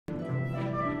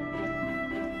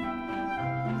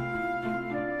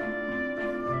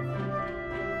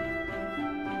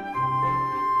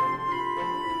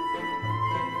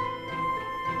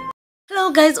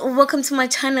Hello guys, welcome to my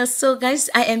channel. So guys,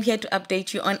 I am here to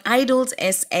update you on Idols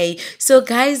SA. So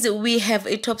guys, we have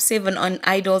a top 7 on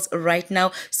Idols right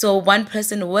now. So one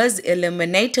person was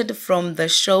eliminated from the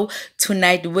show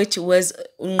tonight, which was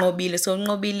NQOBILE. So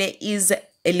NQOBILE is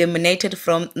eliminated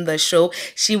from the show.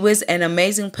 She was an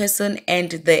amazing person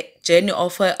and the journey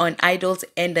of her on Idols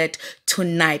ended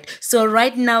tonight. So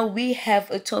right now we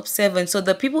have a top 7. So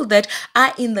the people that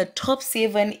are in the top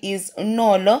 7 is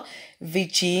Nolo,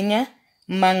 Virginia,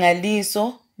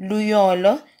 Mangaliso,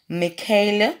 Luyolo,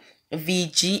 Michaela,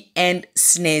 VG, and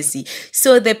Snazzy.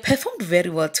 So they performed very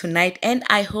well tonight, and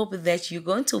I hope that you're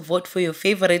going to vote for your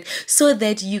favorite so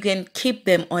that you can keep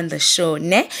them on the show,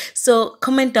 ne? So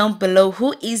comment down below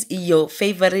who is your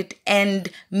favorite and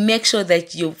make sure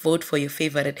that you vote for your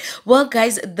favorite. Well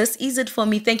guys, this is it for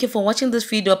me. Thank you for watching this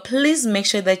video. Please make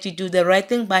sure that you do the right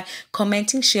thing by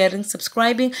commenting, sharing,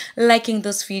 subscribing, liking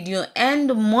this video,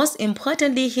 and most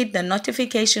importantly, hit the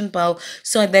notification bell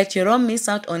so that you don't miss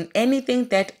out on anything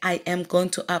that I am going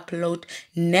to upload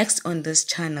next on this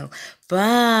channel.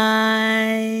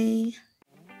 Bye.